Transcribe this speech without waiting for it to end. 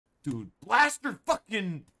Dude, Blaster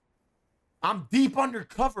fucking... I'm deep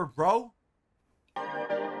undercover, bro.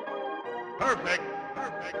 Perfect.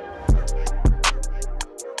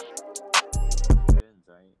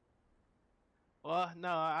 Well, no,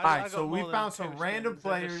 Alright, so we found some random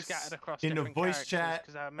players in the voice chat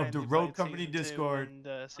of the Road Company Discord.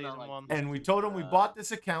 And we told him we bought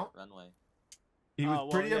this account. He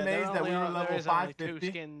was pretty amazed that we were level 550. 2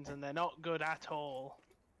 skins and they're not good at all.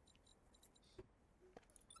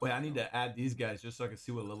 Wait, I need to add these guys just so I can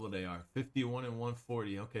see what level they are. 51 and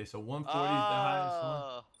 140. Okay, so 140 is the highest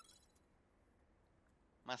one.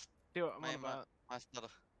 Master.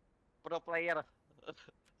 Pro player.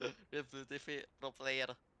 Pro player.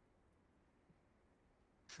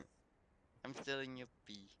 I'm still in your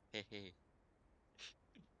P.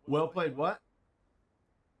 Well played, what?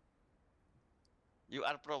 You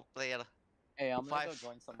are pro player. Hey, I'm gonna go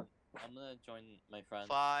join someone. I'm gonna join my friend.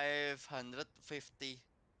 550.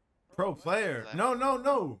 Pro player. No, no,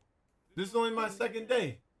 no. This is only my second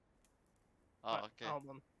day. Oh, okay.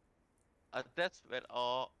 That's where.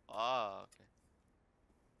 Oh, okay.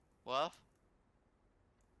 Well.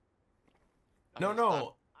 No,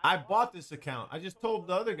 no. I bought this account. I just told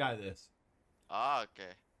the other guy this. Ah,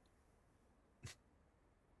 okay.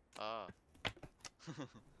 Ah.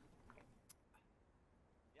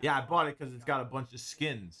 Yeah, I bought it because it's got a bunch of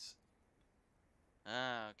skins.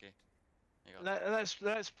 Ah, okay.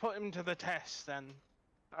 Let's put him to the test then.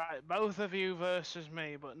 Alright, both of you versus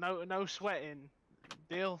me, but no sweating.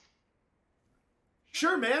 Deal?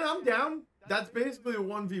 Sure, man, I'm down. That's basically a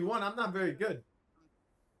 1v1. I'm not very good.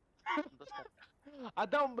 I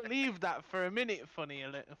don't believe that for a minute, funny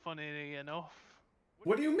enough.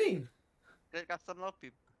 What do you mean? Great custom love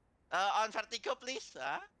people. On Vertigo, please.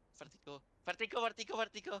 Vertigo.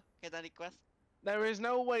 Can I request? There is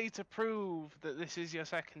no way to prove that this is your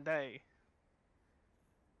second day.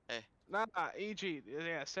 Hey. Nah, EG,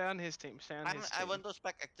 yeah, stay on his team, I want to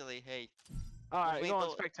spec actually, hey. Alright, go on,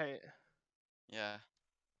 spectate. Yeah.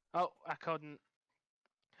 Oh, I couldn't.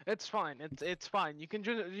 It's fine, it's fine. You can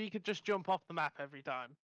just jump off the map every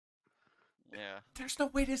time. Yeah. There's no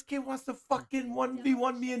way this kid wants to fucking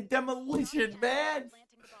 1v1 me in demolition, man.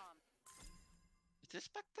 Is this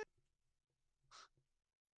spectate?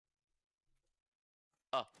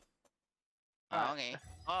 Oh. Okay.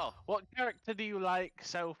 Oh. What character do you like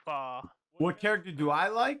so far? What character do I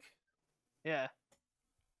like? Yeah.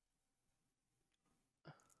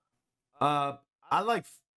 I like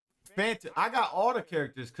Phantom. I got all the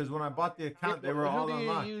characters because when I bought the account, they were all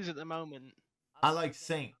online. Who do you use at the moment? I like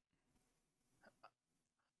Saint.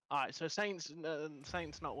 Alright, so Saint's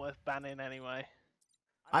not worth banning anyway.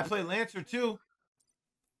 I play Lancer too.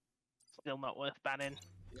 Still not worth banning.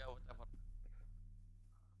 Yeah, whatever.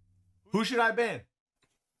 Who should I ban?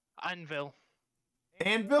 Anvil.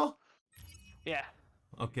 Anvil? Yeah.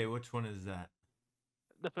 Okay, which one is that?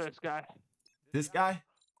 The first guy. This guy?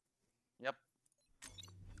 Yep.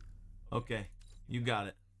 Okay, you got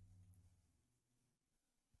it.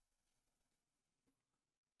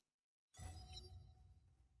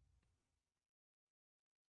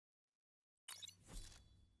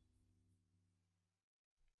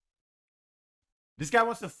 This guy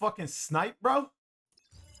wants to fucking snipe, bro?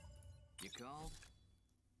 You called?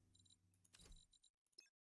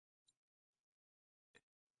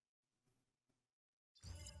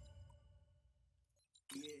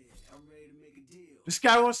 Yeah, I'm ready to make a deal. This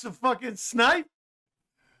guy wants to fucking snipe?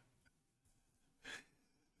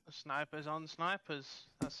 Snipers on snipers.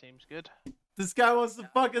 That seems good. This guy wants to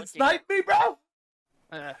fucking snipe me, bro?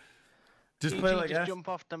 Yeah. Just play like just jump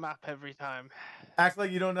off the map every time. Act like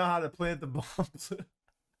you don't know how to plant the bombs.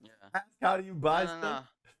 Yeah. Ask how do you buy stuff? No.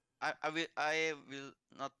 I will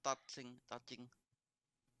not touching.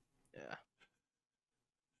 Yeah.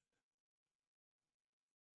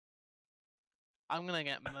 I'm gonna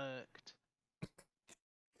get murked.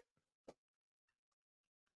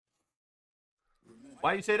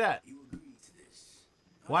 Why you say that?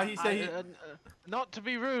 Why he say he... Not to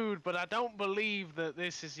be rude, but I don't believe that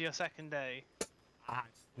this is your second day. I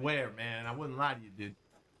swear, man. I wouldn't lie to you, dude.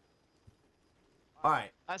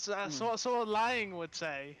 Alright. That's what lying would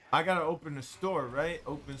say. I gotta open the store, right?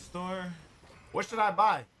 Open store. What should I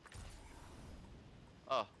buy?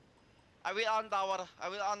 Oh. I will on tower.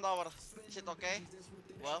 Is it okay?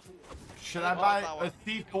 Well. Should I buy a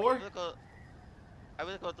C4? I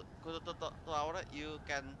will go to tower. You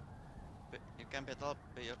can battle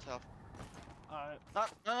by yourself. Alright.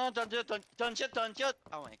 No, don't shoot.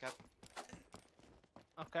 Oh my god.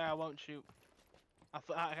 Okay, I won't shoot.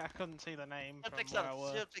 I couldn't see the name from where I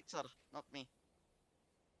was. Shoot fixer, not me.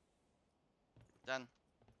 Done.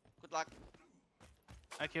 Good luck.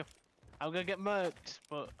 Thank you. I'm gonna get murked,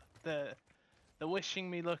 but the wishing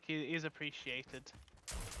me luck is appreciated.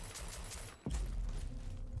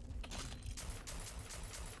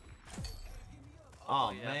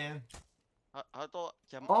 Oh man. How to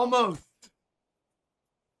jump? Almost.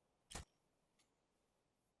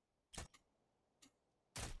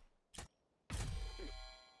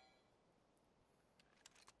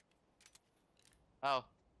 Oh.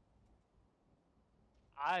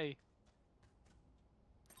 Aye.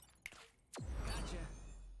 Gotcha.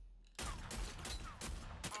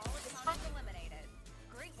 All opponents eliminated.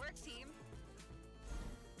 Great work, team.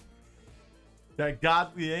 That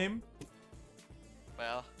godly aim.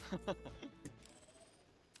 Well.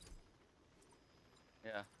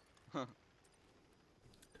 Yeah.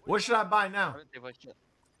 What should I buy now?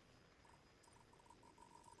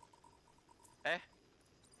 Eh?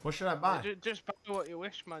 What should I buy? Just buy what you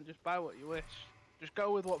wish, man. Just buy what you wish. Just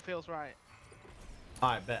go with what feels right.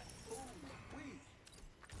 Alright, bet.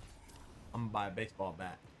 I'm gonna buy a baseball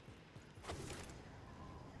bat.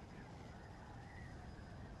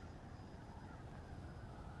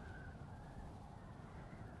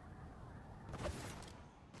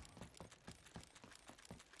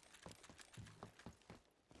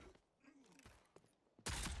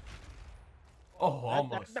 Oh,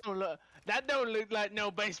 almost. That don't look like no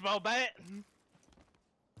baseball bat.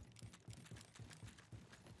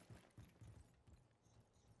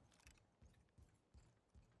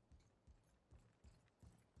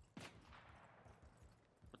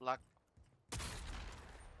 Good luck.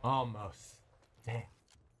 Almost. Damn.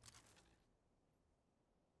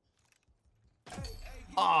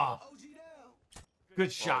 Ah. Oh.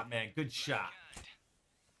 Good shot, man. Good shot.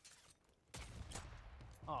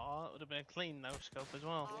 Oh, that would have been a clean no scope as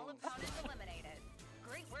well. All opponents eliminated.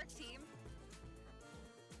 Great work, team.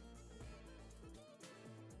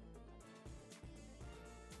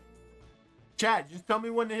 Chat, just tell me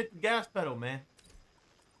when to hit the gas pedal, man.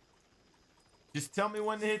 Just tell me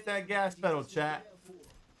when to hit that gas pedal, chat.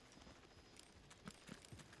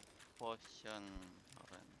 Potion.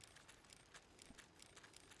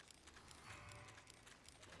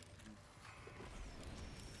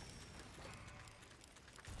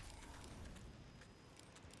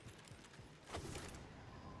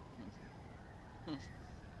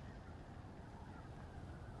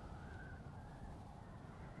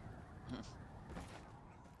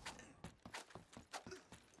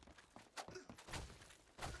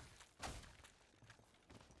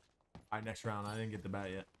 Alright, next round. I didn't get the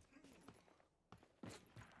bat yet.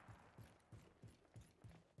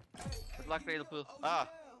 Good luck, Little Pooh. Ah.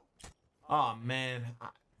 Oh man, I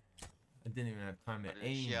didn't even have time to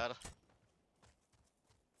aim. Shit.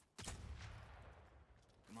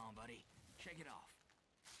 Come on, buddy. Shake it off.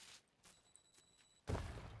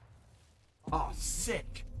 Oh,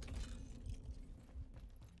 sick.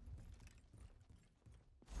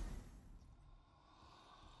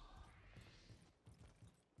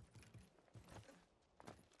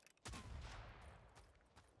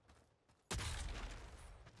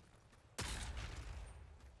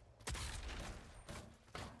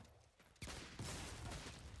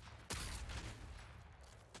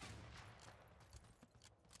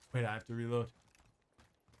 Wait, I have to reload.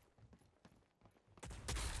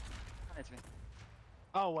 It's me.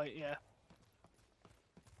 Oh wait, yeah.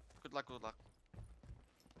 Good luck, good luck.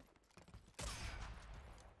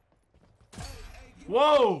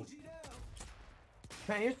 Whoa!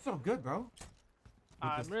 Man, you're so good, bro.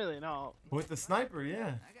 I'm really not. With the sniper,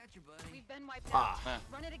 yeah. I got you, buddy. We've been wiped Ah. out.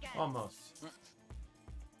 Run it again. Almost.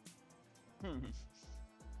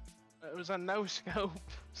 It was a no scope,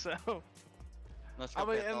 so. No I scope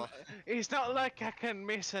mean, at all. it's not like I can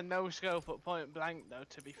miss a no scope at point blank, though.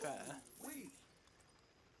 To be fair.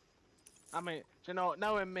 I mean, you know,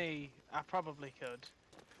 knowing me, I probably could.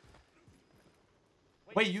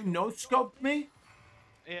 Wait, you no-scoped me?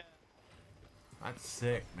 Yeah. That's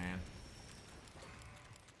sick, man.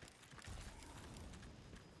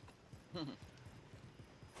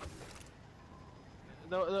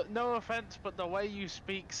 No offense, but the way you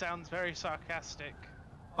speak sounds very sarcastic.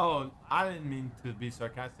 Oh, I didn't mean to be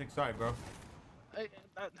sarcastic. Sorry, bro.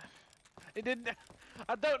 It didn't.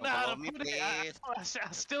 I don't know how to put it.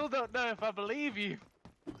 I still don't know if I believe you.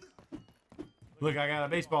 Look, I got a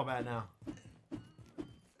baseball bat now.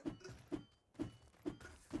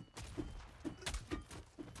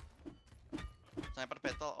 Sniper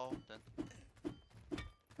petal. Oh, then.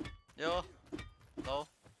 Yo. Low.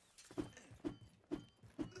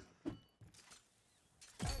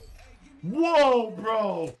 Whoa,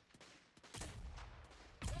 bro!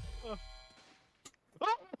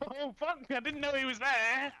 Oh fuck! I didn't know he was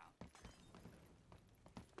there.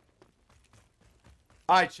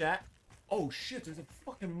 Alright, chat. Oh shit, there's a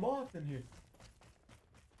fucking moth in here.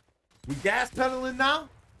 We gas pedaling now?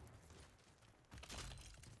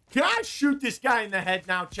 Can I shoot this guy in the head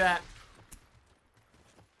now, chat?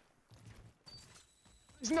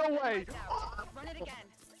 There's no way. Run it again.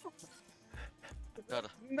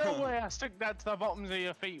 No way I stuck that to the bottoms of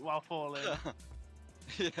your feet while falling.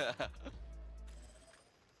 Yeah.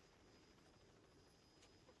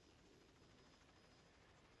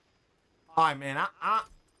 Alright, man. I'm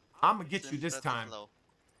gonna get you this time.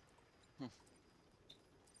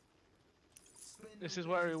 This is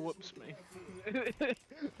where he whoops me.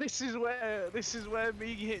 This is where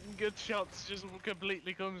me hitting good shots just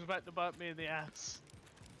completely comes back to bite me in the ass.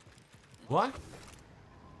 What?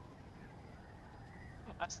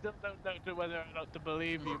 I still don't know whether or not to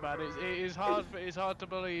believe you, man. It's hard to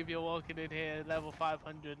believe you're walking in here level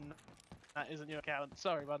 500 and that isn't your account.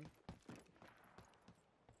 Sorry, man.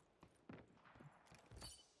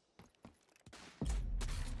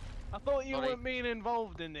 I thought you weren't being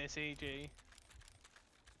involved in this, EG.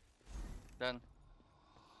 Done.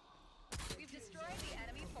 We've destroyed the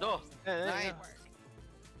enemy No. force. Nice.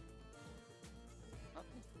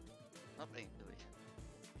 Nothing.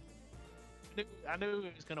 I knew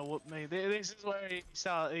he was gonna whoop me. This is where he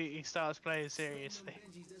starts playing seriously.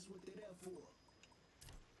 That's what they're there for.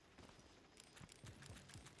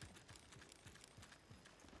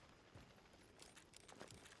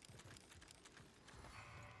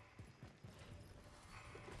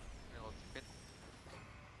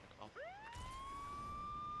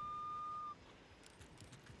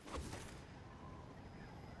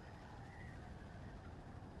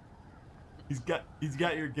 He's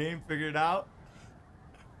got your game figured out.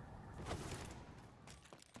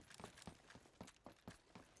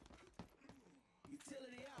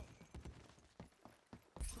 Utility out.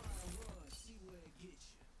 Try and run, see where it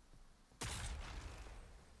gets you.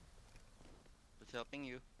 It's helping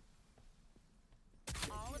you.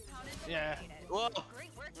 All opponents Yeah. eliminated. Whoa.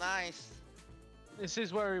 Great work. Nice. This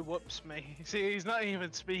is where he whoops me. See, he's not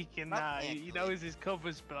even speaking now. Nothing. You know his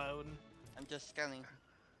cover's blown. I'm just scanning.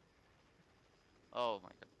 Oh my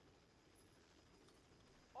god.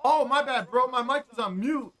 Oh, my bad, bro. My mic was on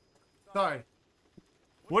mute. Sorry.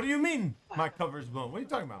 What do you mean my cover's blown? What are you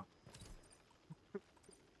talking about?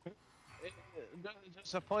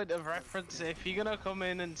 Just a point of reference, if you're gonna come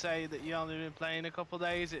in and say that you only been playing a couple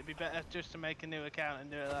days, it'd be better just to make a new account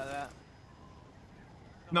and do it like that.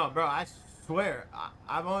 No, bro, I swear.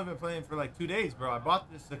 I've only been playing for like 2 days, bro. I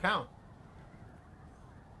bought this account.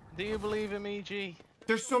 Do you believe him, EG?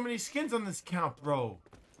 There's so many skins on this account, bro.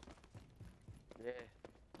 Yeah.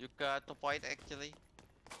 You got the point actually.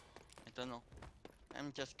 I don't know.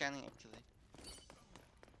 I'm just scanning actually.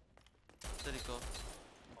 There you go.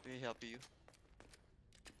 Let me help you.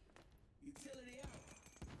 Utility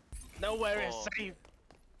out. Nowhere is Oh. safe.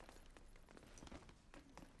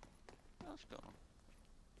 Let's go.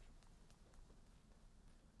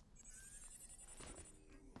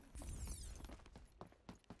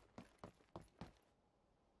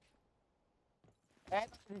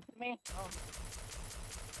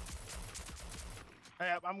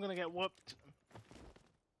 Hey, I'm gonna get whooped.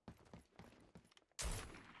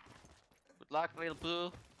 Good luck, little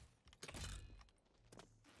blue.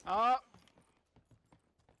 Oh!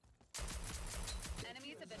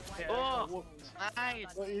 Enemies have been Yeah, wiped. Oh, whooped.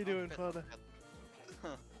 nice. What are you doing, father?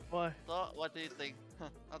 Why? So, what do you think?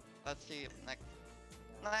 Let's see. Next.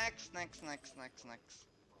 Next.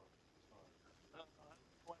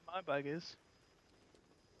 Where my bag is.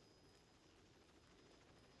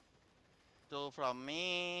 2 from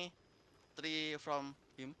me. 3 from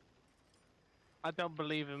him. I don't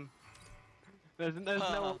believe him. There's no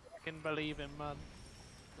way I can believe him, man.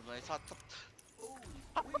 Let's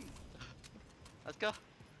go.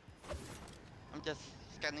 I'm just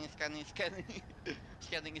scanning.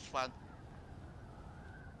 Scanning is fun.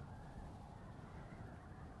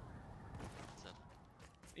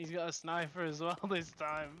 He's got a sniper as well this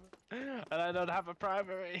time. And I don't have a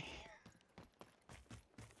primary.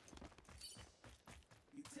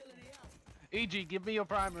 Utility out. EG, give me your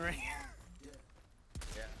primary.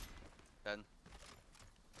 Yeah. Done.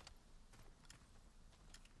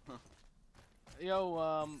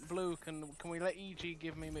 Yo, Blue, can we let EG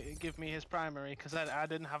give me his primary? Cause I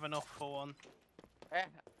didn't have enough for one.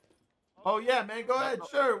 Oh, yeah, man. Go ahead.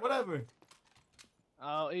 Sure, whatever.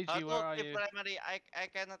 Oh, EG, where are you? Primary, I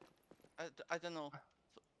cannot. I don't know.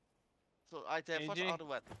 So I say first AG? or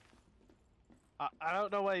what? I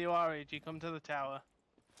don't know where you are, EG. Come to the tower.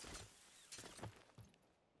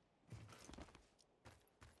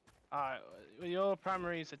 Alright, well, your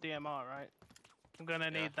primary is a DMR, right? I'm gonna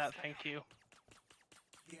need that, thank you.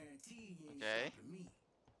 Guarantee you ain't Okay. stopping me.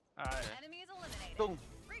 Alright. Enemies eliminated. Boom.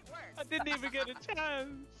 Great work. I didn't even get a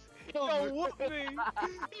chance. He gonna whoop me.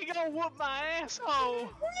 He gonna whoop my asshole.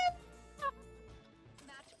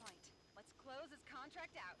 Match point. Let's close this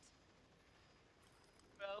contract out.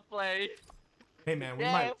 Well played. Hey man, we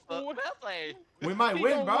Yeah, might well played. we might He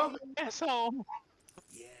win, gonna bro. whoop my asshole.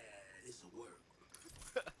 Yeah, this'll work.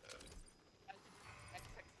 I didn't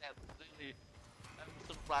expect that, really. I'm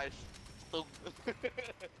surprised. So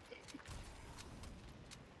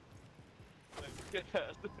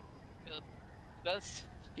that's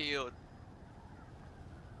cute.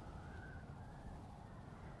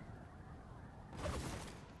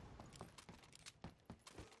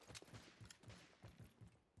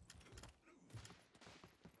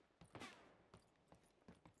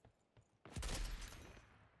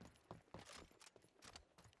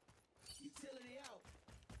 Utility out.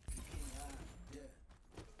 You can't hide from death.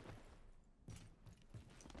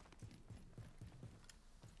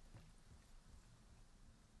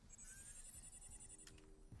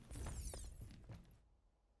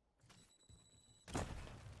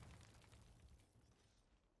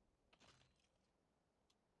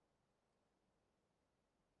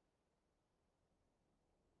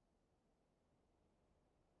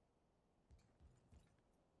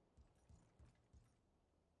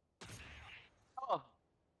 Oh.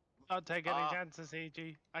 Can't take any Ah. chances,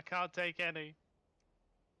 EG. I can't take any.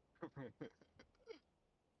 Man,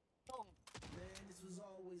 this was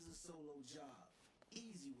always a solo job.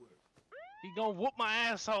 Easy work. He gonna whoop my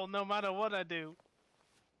asshole no matter what I do.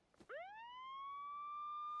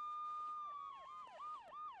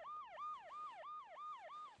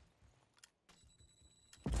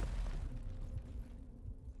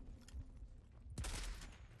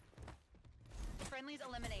 Friendlies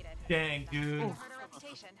eliminated. Dang, dude. Hurt our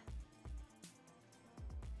reputation.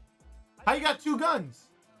 How you got 2 guns?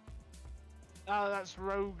 Oh, that's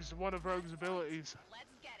one of Rogue's abilities.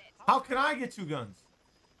 Let's get it. How can I get 2 guns?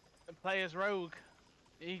 Play as Rogue.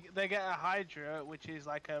 They get a Hydra, which is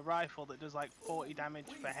like a rifle that does like 40 damage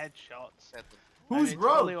for headshots. And Who's it's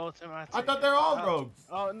fully Rogue? automatic. I thought they're all rogues.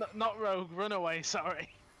 Oh, not Rogue. Runaway. Sorry.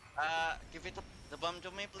 Give it the bomb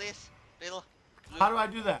to me, please. Bill. How do I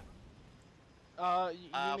do that?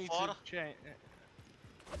 You need to 4. change.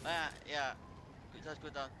 Yeah. Just go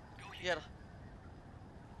down. Here.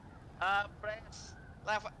 Press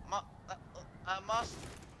left mouse.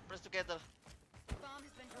 Press together. Bomb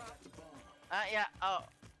has been dropped. Yeah. Oh.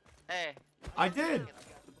 Hey. I did.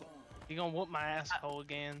 You gonna whoop my asshole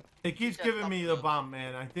again? It keeps giving me the bomb,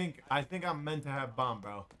 man. I think I'm meant to have bomb,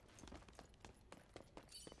 bro.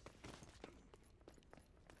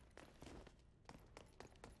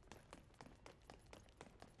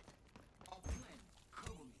 I'll plan.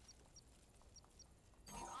 Cover me.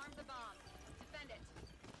 You've armed the bomb. Defend it.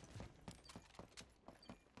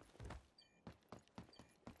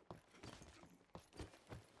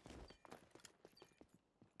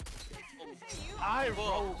 I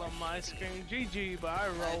rolled on my screen. GG, but I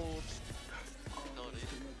rolled. No, Always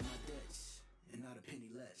collect my debts, and not a penny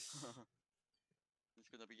less. it's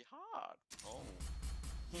gonna be hard. Oh.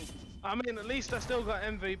 I mean, at least I still got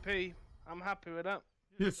MVP. I'm happy with that.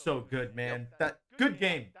 You're so good, man. That good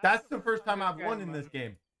game. That's the first time I've won in this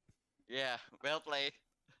game. Yeah. Well played.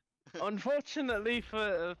 Unfortunately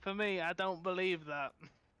for me, I don't believe that.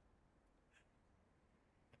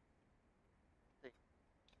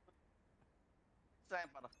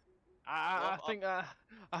 I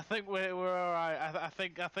think we're all right. I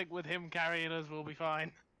think with him carrying us, we'll be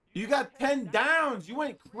fine. You got 10 downs. You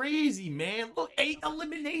went crazy, man. Look, 8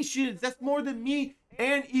 eliminations. That's more than me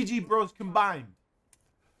and EG Bros combined.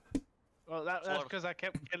 Well, that's because I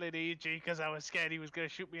kept killing EG because I was scared he was gonna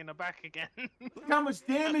shoot me in the back again. Look how much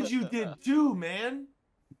damage you did too, man.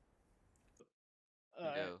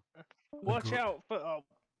 Watch out for. Oh,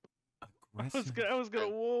 I was gonna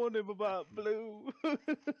warn him about blue.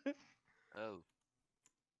 Oh.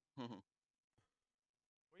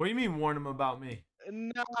 What do you mean warn him about me?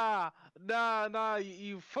 Nah.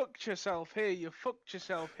 You fucked yourself here. You fucked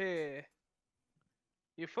yourself here.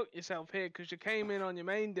 You fucked yourself here because you came in on your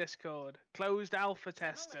main Discord. Closed alpha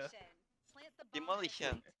tester. Plant the bomb.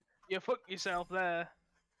 Demolition. You fucked yourself there.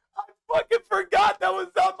 I fucking forgot that was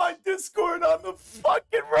on my Discord on the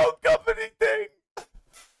fucking Road Company thing.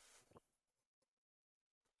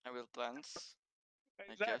 I will glance.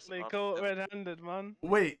 Exactly, caught red-handed, man.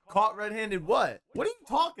 Wait, caught red-handed what? What are you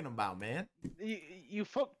talking about, man? You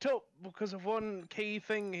fucked up because of one key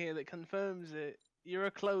thing here that confirms it. You're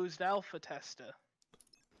a closed alpha tester.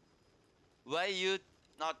 Why you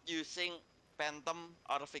not using Phantom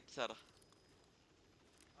or Fixer?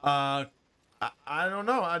 I don't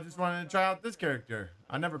know. I just wanted to try out this character.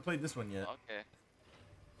 I never played this one yet. Okay.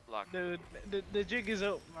 Luck. Dude, the jig is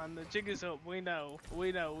up, man. The jig is up. We know.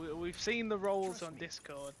 We've seen the roles on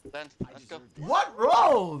Discord. Then let's go. What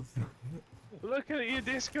roles? Look at your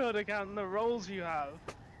Discord account and the roles you have.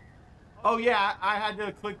 Oh yeah, I had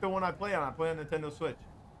to click the one I play on. I play on Nintendo Switch.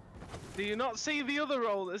 Do you not see the other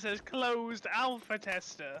role that says closed alpha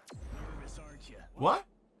tester? Nervous, aren't you? What?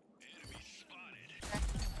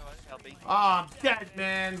 Helping. Oh, I'm dead,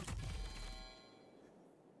 man.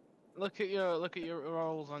 Look at your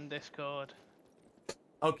roles on Discord.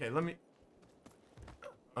 Okay, let me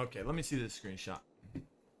see this screenshot.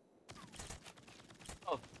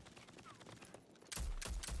 Oh.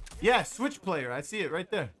 Yeah, Switch player. I see it right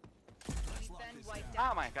there.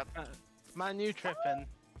 Oh my god. Man, you tripping?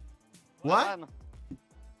 What?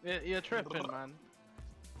 You're tripping, man.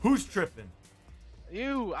 Who's tripping?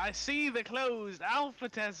 You. I see the closed alpha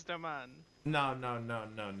tester, man. No.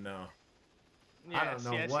 Yes, I don't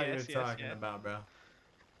know yes, what yes, you're yes, talking yes. about,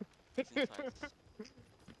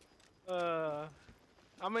 bro.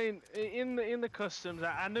 I mean, in the customs,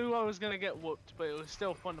 I knew I was gonna get whooped, but it was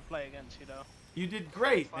still fun to play against you, though. You did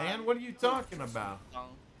great, man. What are you talking about?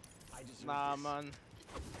 Nah, man.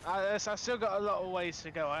 I still got a lot of ways to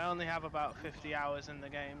go. I only have about 50 hours in the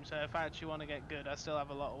game, so if I actually want to get good, I still have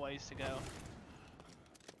a lot of ways to go.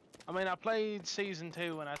 I mean, I played Season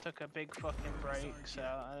 2 when I took a big fucking break, so...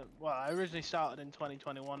 I originally started in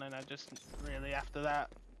 2021, and I just really, after that,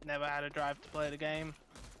 never had a drive to play the game.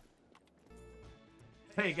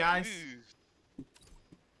 Hey, guys.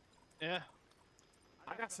 Yeah.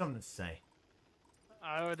 I got something to say.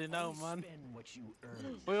 I already know, man. Spend what you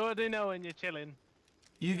earn. We already know when you're chilling.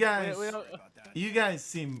 You guys, We don't... you guys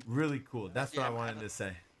seem really cool. That's what I wanted to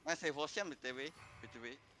say. I say for some BTW.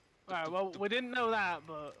 Alright, well, we didn't know that,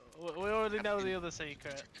 but we already know the other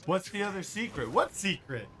secret. What's the other secret? What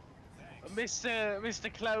secret?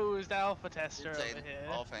 Mr. Closed Alpha Tester over Insane. here.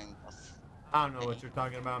 All things. I don't know what you're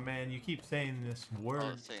talking about, man. You keep saying this All word.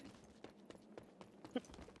 insane.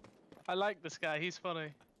 I like this guy, he's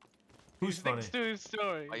funny. Who's He funny? sticks to his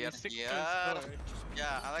story. Oh, He yeah. sticks to Yeah. his story.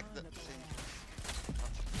 Yeah, I like the scene.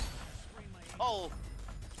 Oh!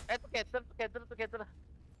 Together.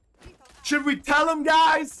 Should we tell him,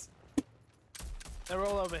 guys? They're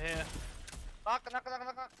all over here. Knock.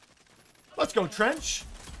 Let's go, Trench.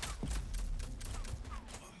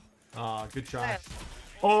 Ah, good try.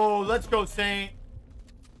 Oh, let's go, Saint.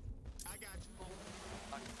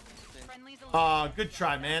 Ah, good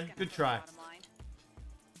try, man. Good try.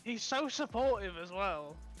 He's so supportive as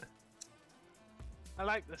well. I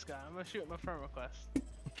like this guy. I'm gonna shoot him a friend request.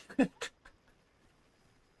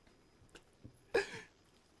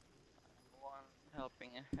 One helping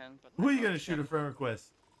a hand, but Who are you gonna shoot a friend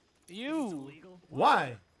request? You!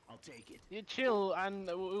 Why? I'll take it. You're chill, and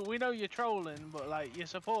we know you're trolling, but like you're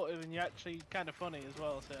supportive and you're actually kind of funny as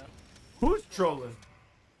well. So Who's trolling?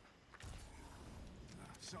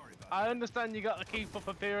 Sorry about I understand you got to keep up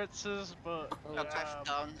appearances, but got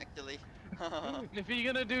touchdown actually. if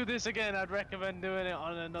you're gonna do this again, I'd recommend doing it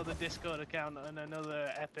on another Discord account and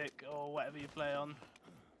another Epic or whatever you play on.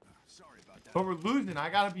 Sorry about that. But we're losing. I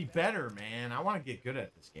gotta be better, man. I want to get good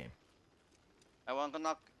at this game. I want to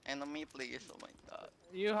knock enemy, please. Oh my god.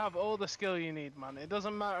 You have all the skill you need, man. It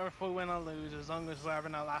doesn't matter if we win or lose, as long as we're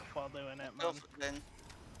having a laugh while doing it, man. Then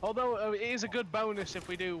Although it is a good bonus if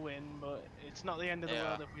we do win, but it's not the end of the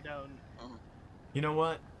world if we don't. You know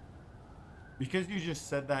what? Because you just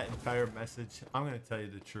said that entire message, I'm gonna tell you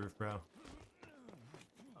the truth, bro.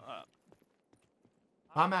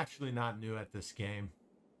 I'm actually not new at this game.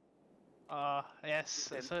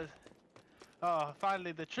 Yes. So,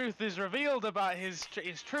 finally the truth is revealed about his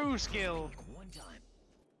true skill. One time.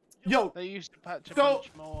 Yo, They used to patch a so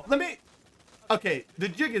bunch more. let me. Okay, the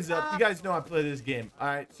jig is up. You guys know I play this game. All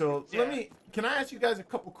right, so Yeah. Can I ask you guys a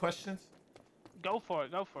couple questions? Go for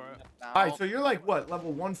it. Go for it. All right, so you're like what,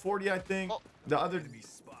 level 140, I think. Oh. The other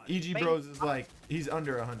EG Bros is like he's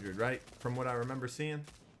under 100, right? From what I remember seeing.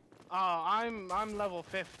 Oh, I'm level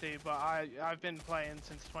 50, but I've been playing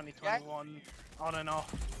since 2021, on and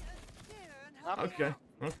off. Okay,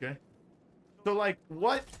 okay. So like,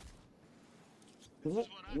 what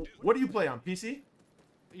do you play on PC?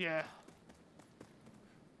 Yeah.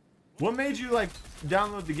 What made you like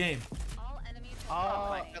download the game? All enemies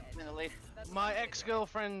My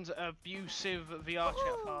ex-girlfriend's abusive VR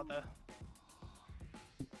chat father.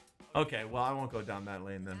 Okay, well I won't go down that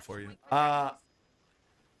lane then for you. Mother.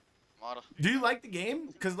 Do you like the game?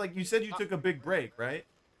 Because like you said, you took a big break, right?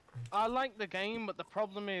 I like the game, but the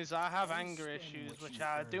problem is I have anger issues, which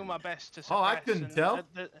I do my best to suppress. Oh, I couldn't tell.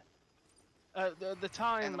 At the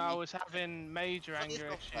time, I was having major anger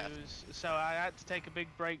issues, so I had to take a big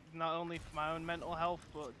break, not only for my own mental health,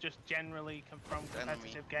 but just generally from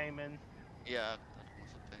competitive gaming. Yeah.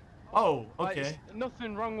 Oh, okay. Like,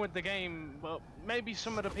 nothing wrong with the game, but maybe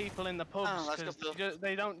some of the people in the pubs, because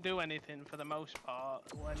they don't do anything for the most part.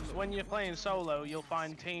 When you're playing solo, you'll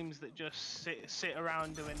find teams that just sit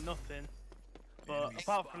around doing nothing. But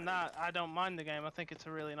apart from that, I don't mind the game. I think it's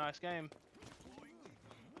a really nice game.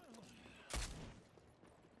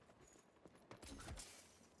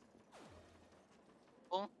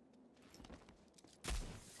 Oh.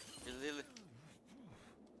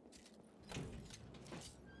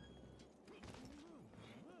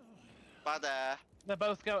 They're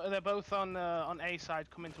both on A side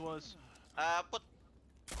coming to us. Put.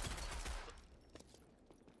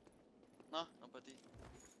 No, nobody.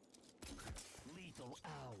 Lethal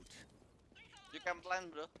out. You can plan,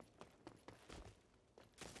 bro.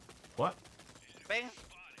 What? Bang.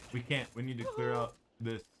 We can't. We need to clear out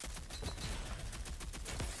this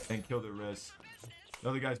and kill the res. The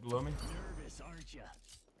other guy's below me. Nervous, aren't ya?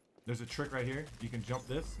 There's a trick right here. You can jump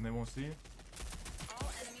this and they won't see you. All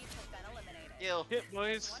enemies have been eliminated. Kill. Hit,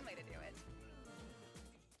 boys. One way to do it.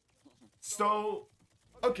 So,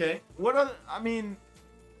 okay. What other? I mean,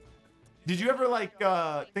 did you ever like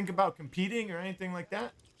think about competing or anything like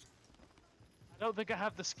that? I don't think I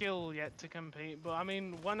have the skill yet to compete, but I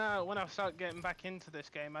mean, when I started getting back into this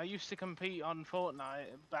game, I used to compete on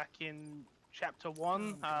Fortnite back in Chapter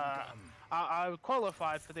 1. I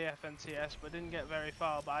qualified for the FNCS, but didn't get very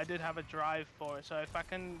far, but I did have a drive for it, so if I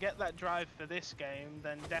can get that drive for this game,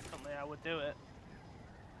 then definitely I would do it.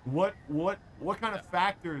 What kind of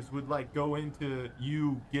factors would like go into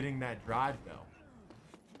you getting that drive though?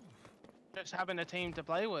 Just having a team to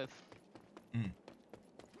play with. Mm.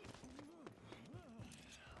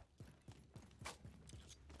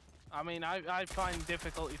 I mean, I find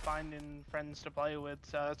difficulty finding friends to play with,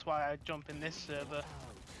 so that's why I jump in this server.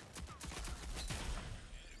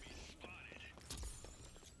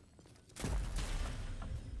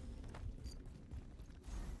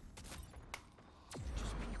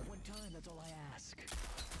 Just peek one time, that's all I ask.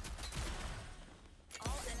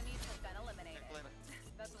 All enemies have been eliminated.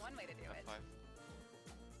 That's one way to do it.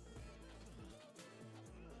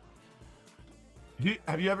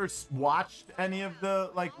 Have you ever watched any of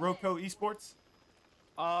the like Roku esports?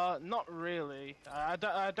 Not really. I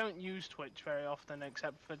don't use Twitch very often,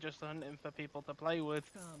 except for just hunting for people to play with.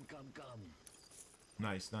 Come.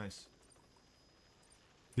 Nice, nice.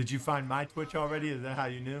 Did you find my Twitch already? Is that how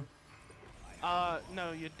you knew?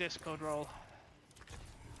 No, your Discord role.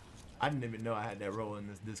 I didn't even know I had that role in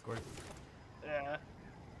this Discord. Yeah.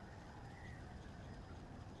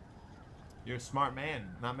 You're a smart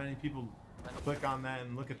man. Not many people click on that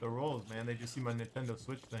and look at the roles, man. They just see my Nintendo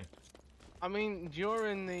Switch thing. I mean,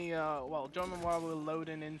 during the, while we're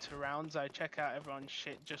loading into rounds, I check out everyone's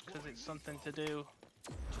shit just because it's something to do.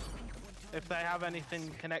 If they have anything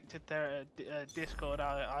connected to Discord,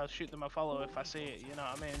 I'll shoot them a follow if I see it, you know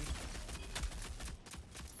what I mean?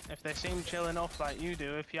 If they seem chill enough like you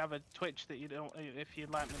do, if you have a Twitch that you don't, if you'd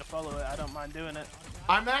like me to follow it, I don't mind doing it.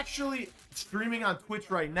 I'm actually streaming on Twitch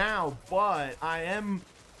right now, but I am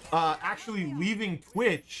actually leaving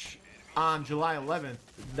Twitch on July 11th.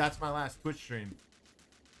 That's my last Twitch stream.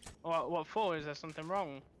 What for? Is there something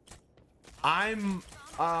wrong? I'm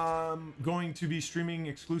going to be streaming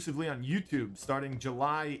exclusively on YouTube starting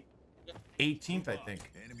July 18th, I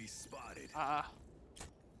think. Enemy spotted.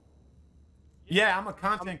 Yeah, I'm a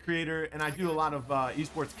content creator and I do a lot of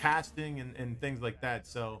esports casting and things like that.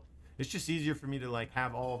 So it's just easier for me to like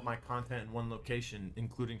have all of my content in one location,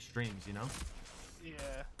 including streams, you know? Yeah.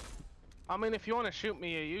 I mean, if you want to shoot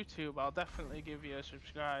me a YouTube, I'll definitely give you a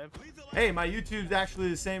subscribe. Hey, my YouTube's actually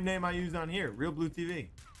the same name I used on here, Real Blue TV.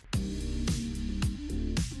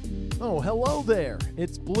 Oh, hello there.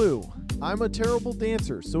 It's Blue. I'm a terrible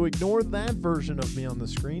dancer, so ignore that version of me on the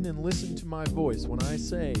screen and listen to my voice when I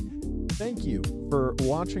say thank you for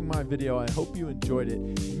watching my video. I hope you enjoyed it.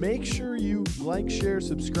 Make sure you like, share,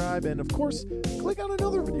 subscribe, and of course, click on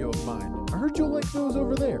another video of mine. I heard you'll like those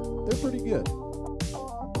over there. They're pretty good.